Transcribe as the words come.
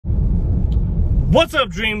What's up,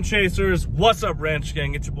 Dream Chasers? What's up, Ranch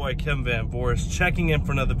Gang? It's your boy Kim Van Voris checking in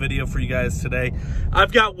for another video for you guys today.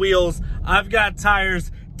 I've got wheels, I've got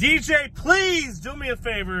tires. DJ, please do me a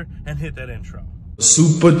favor and hit that intro.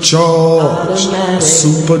 Supercharged,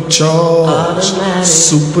 supercharged,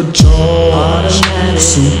 supercharged,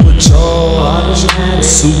 supercharged,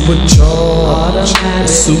 supercharged,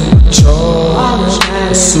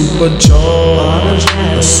 supercharged, supercharged,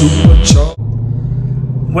 supercharged.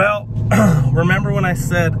 Well, remember when I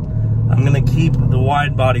said I'm gonna keep the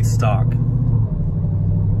wide body stock?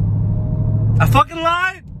 I fucking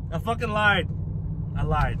lied! I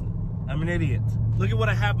lied. I'm an idiot. Look at what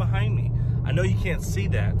I have behind me. I know you can't see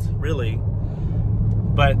that, really,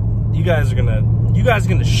 but you guys are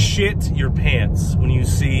gonna shit your pants when you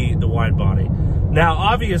see the wide body. Now,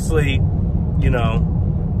 obviously, you know,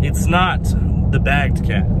 it's not the bagged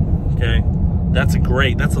cat, okay? That's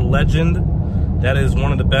a legend. That is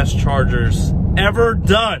one of the best chargers ever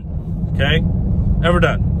done, okay? Ever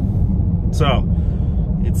done. So,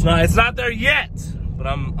 it's not there yet, but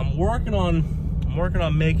I'm working on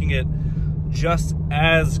making it just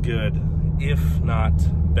as good, if not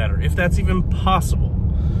better, if that's even possible.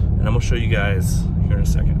 And I'm gonna show you guys here in a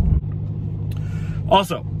second.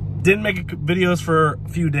 Also, didn't make videos for a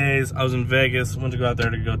few days. I was in Vegas, went to go out there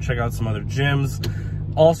to go check out some other gyms.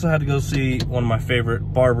 Also had to go see one of my favorite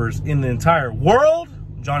barbers in the entire world,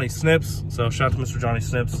 Johnny Snips. So shout out to Mr. Johnny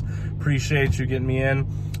Snips. Appreciate you getting me in.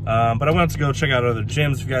 But I went to go check out other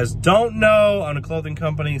gyms. If you guys don't know, I'm a clothing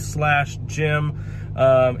company / gym.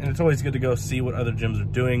 And it's always good to go see what other gyms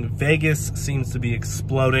are doing. Vegas seems to be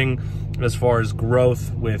exploding as far as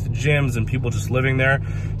growth with gyms and people just living there.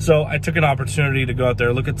 So I took an opportunity to go out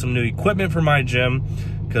there, look at some new equipment for my gym,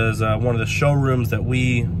 because one of the showrooms that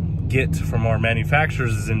we get from our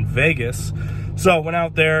manufacturers is in Vegas. So I went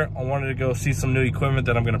out there. I wanted to go see some new equipment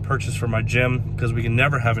that I'm going to purchase for my gym, because we can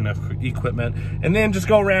never have enough equipment. And then just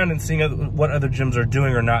go around and see what other gyms are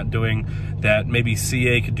doing or not doing that maybe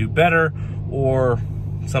CA could do better or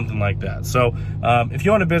something like that. So if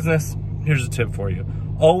you own a business, here's a tip for you.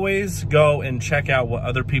 Always go and check out what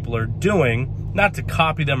other people are doing, not to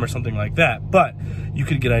copy them or something like that, but you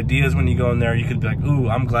could get ideas when you go in there. You could be like, ooh,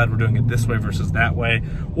 I'm glad we're doing it this way versus that way.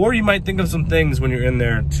 Or you might think of some things when you're in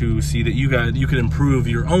there to see that you could improve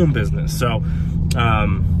your own business. So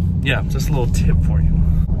yeah, just a little tip for you.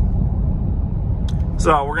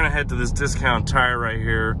 So we're gonna head to this discount tire right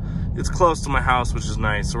here. It's close to my house, which is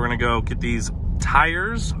nice. So we're gonna go get these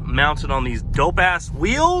tires mounted on these dope ass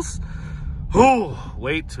wheels. Ooh,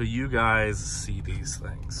 wait till you guys see these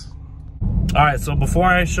things. All right, so before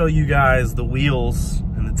I show you guys the wheels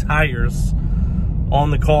and the tires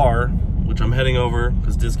on the car, which I'm heading over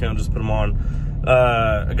because Discount just put them on,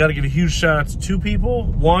 I got to give a huge shout out to two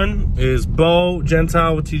people. One is Bo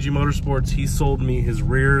Gentile with TG Motorsports. He sold me his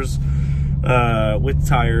rears with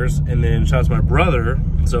tires. And then shout out to my brother.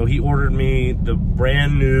 So he ordered me the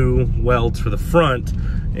brand new welds for the front,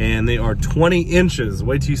 and they are 20 inches.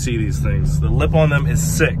 Wait till you see these things. The lip on them is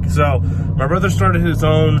sick. So my brother started his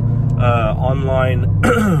own online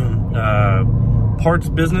parts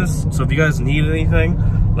business. So if you guys need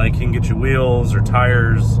anything, like he can get you wheels or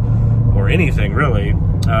tires or anything really,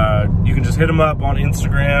 you can just hit him up on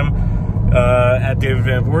Instagram at David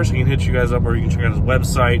Van Voris. He can hit you guys up, or you can check out his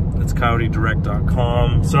website. It's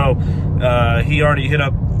coyotedirect.com. So he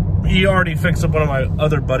already fixed up one of my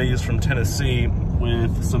other buddies from Tennessee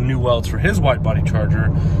with some new welds for his wide body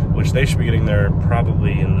charger, which they should be getting there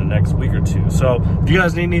probably in the next week or two. So if you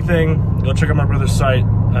guys need anything, go check out my brother's site.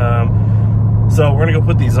 So we're gonna go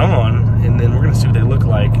put these on, and then we're gonna see what they look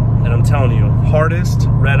like. And I'm telling you, hardest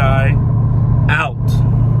red eye out.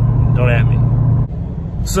 Don't at me.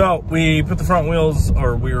 So we put the front wheels,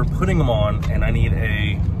 or we were putting them on, and I need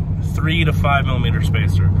a 3 to 5 millimeter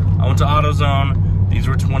spacer. I went to AutoZone. These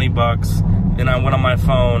were 20 bucks. Then I went on my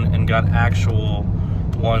phone and got actual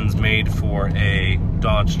ones made for a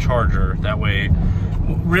Dodge Charger. That way,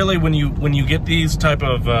 really, when you get these type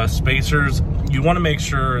of spacers, you want to make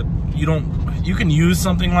sure you can use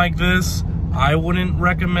something like this. I wouldn't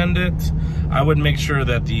recommend it. I would make sure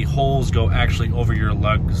that the holes go actually over your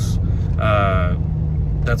lugs.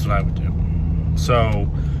 That's what I would do. So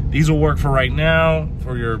these will work for right now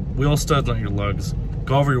for your wheel studs, not your lugs.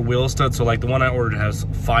 Go over your wheel studs. So like the one I ordered has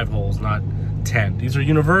 5 holes, not 10. These are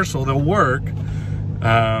universal, they'll work,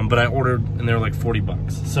 but I ordered and they're like 40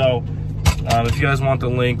 bucks. So if you guys want the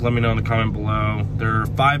link, let me know in the comment below. They're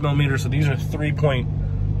 5 millimeters, so these are 3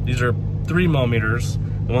 millimeters.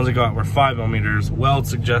 The ones I got were 5 millimeters. Weld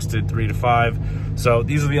suggested 3 to 5. So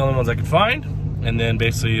these are the only ones I could find. And then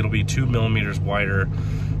basically it'll be 2 millimeters wider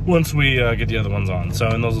once we get the other ones on. So,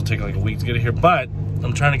 and those will take like a week to get it here, but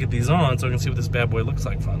I'm trying to get these on so I can see what this bad boy looks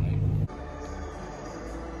like finally.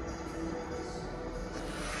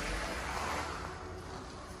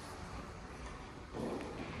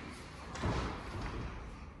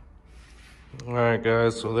 All right,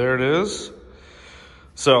 guys, so there it is.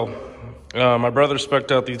 So, my brother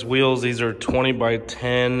spec'd out these wheels. These are 20 by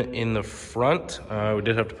 10 in the front. We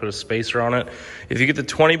did have to put a spacer on it. If you get the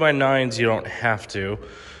 20 by 9s, you don't have to.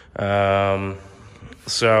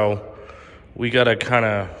 So, we got to kind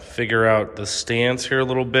of figure out the stance here a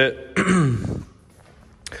little bit.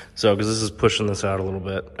 So, because this is pushing this out a little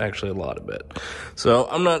bit, actually a lot of bit. So,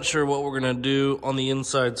 I'm not sure what we're going to do on the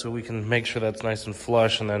inside so we can make sure that's nice and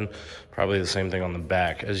flush, and then probably the same thing on the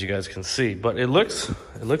back, as you guys can see. But it looks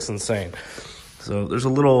insane. So, there's a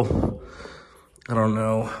little, I don't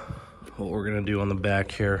know what we're going to do on the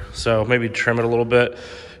back here. So, maybe trim it a little bit.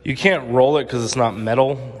 You can't roll it because it's not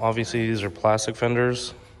metal. Obviously, these are plastic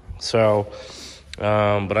fenders. So,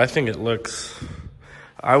 but I think it looks...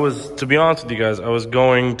 to be honest with you guys, I was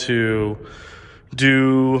going to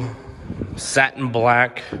do satin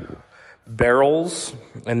black barrels,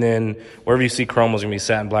 and then wherever you see chrome was gonna be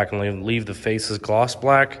satin black, and leave the faces gloss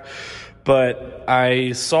black. But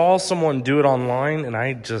I saw someone do it online, and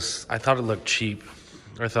I thought it looked cheap.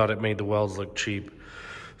 I thought it made the welds look cheap.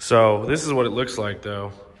 So this is what it looks like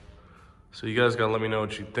though. So you guys gotta let me know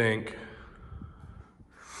what you think.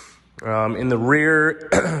 In the rear,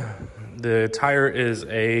 the tire is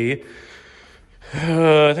a,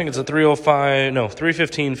 I think it's a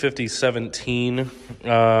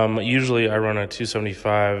 315/50/17. Usually I run a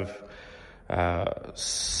 275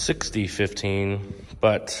 60/15,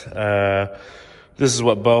 but this is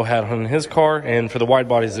what Bo had on his car, and for the wide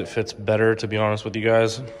bodies it fits better, to be honest with you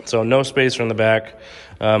guys. So no spacer in the back.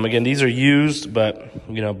 Again, these are used, but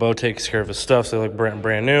you know, Bo takes care of his stuff, so they look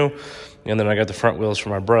brand new. And then I got the front wheels for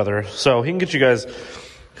my brother, so he can get you guys.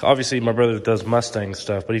 Obviously, my brother does Mustang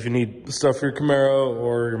stuff, but if you need stuff for your Camaro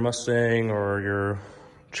or your Mustang or your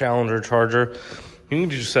Challenger Charger, you can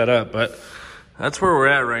get you set up. But that's where we're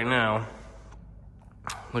at right now.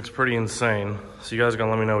 Looks pretty insane. So you guys are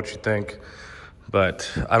gonna let me know what you think. But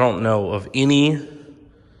I don't know of any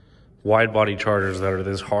wide body Chargers that are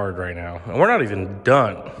this hard right now. And we're not even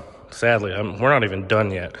done. Sadly, we're not even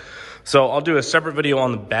done yet. So I'll do a separate video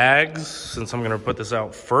on the bags since I'm gonna put this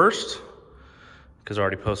out first, because I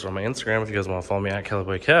already posted on my Instagram if you guys want to follow me at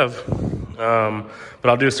CowboyKev. But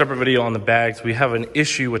I'll do a separate video on the bags. We have an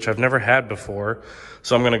issue which I've never had before,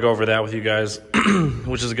 so I'm going to go over that with you guys,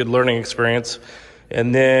 which is a good learning experience.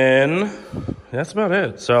 And then that's about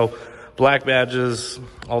it. So black badges,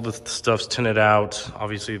 all the stuff's tinted out.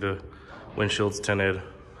 Obviously the windshield's tinted.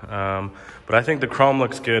 But I think the chrome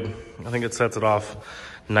looks good. I think it sets it off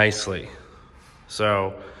nicely.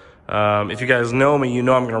 So if you guys know me, you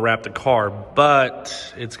know I'm going to wrap the car,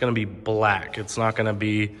 but it's going to be black. It's not going to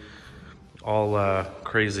be all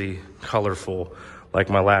crazy colorful like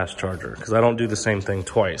my last Charger, because I don't do the same thing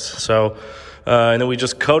twice. So, and then we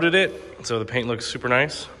just coated it, so the paint looks super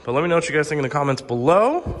nice. But let me know what you guys think in the comments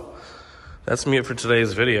below. That's me for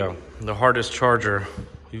today's video. The hardest Charger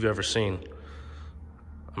you've ever seen.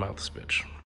 I'm out this bitch.